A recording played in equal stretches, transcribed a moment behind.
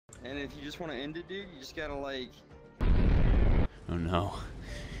if you just want to end it, dude, you just gotta like... Oh no.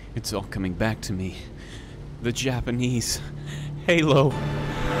 It's all coming back to me. The Japanese. Halo.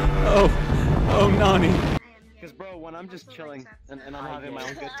 Oh, Nani. Because, bro, when I'm just chilling and I'm having my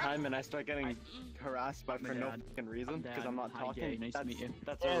own good time and I start getting harassed by for no fucking reason because I'm not talking,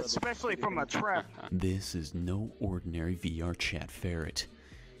 that's yeah, especially from a trap. This is no ordinary VRChat Ferret.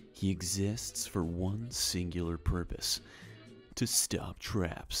 He exists for one singular purpose. To stop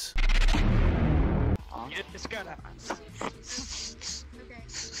traps. It's gotta...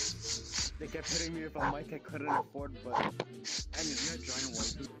 They kept hitting me with a mic I couldn't afford, but... I mean, you're joining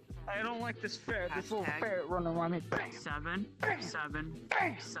one. I don't like this ferret, this little ferret running around me. 7, 7,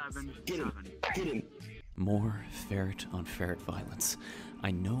 7, 7. Get him. More ferret on ferret violence. I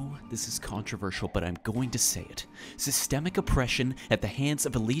know this is controversial, but I'm going to say it. Systemic oppression at the hands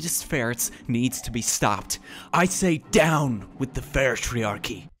of elitist ferrets needs to be stopped. I say down with the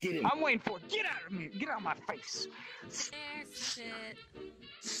ferretriarchy. Get him. I'm waiting for it. Get out of me. Get out of my face.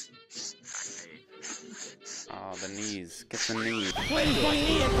 Oh, the knees. Get the knees. Please, my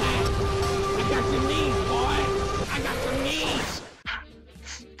knee attack. I got some knees, boy. I got some knees.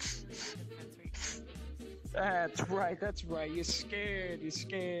 That's right, you're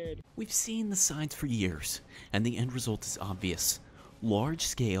scared. We've seen the signs for years, and the end result is obvious.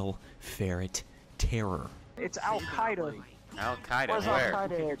 Large-scale ferret terror. It's Al-Qaeda. Al-Qaeda, Where's where?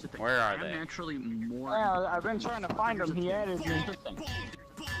 Al-Qaeda? Where are I'm they? actually more... Well, I've been trying to find him, he added me.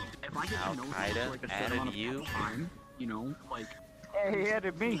 If I get to know Al-Qaeda someone for like a certain added amount of you? time, you know, like... Yeah, he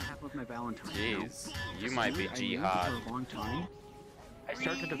added me. Happen with my Valentine. Jeez, you might be I knew jihad. for a long time. I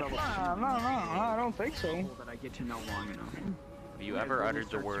start to develop... No, I don't think so. people that I get to know long enough. Have you ever uttered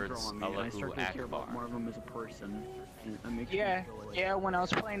the words I Allahu start to care about more Akbar? of them as a person. And it makes Yeah, me feel like, yeah, when I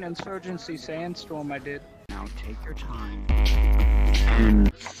was playing Insurgency Sandstorm, I did. Now take your time.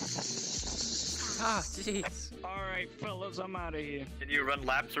 Ah, jeez. Alright, fellas, I'm out of here. Can you run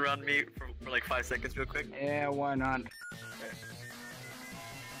laps around me for like 5 seconds real quick? Yeah, why not?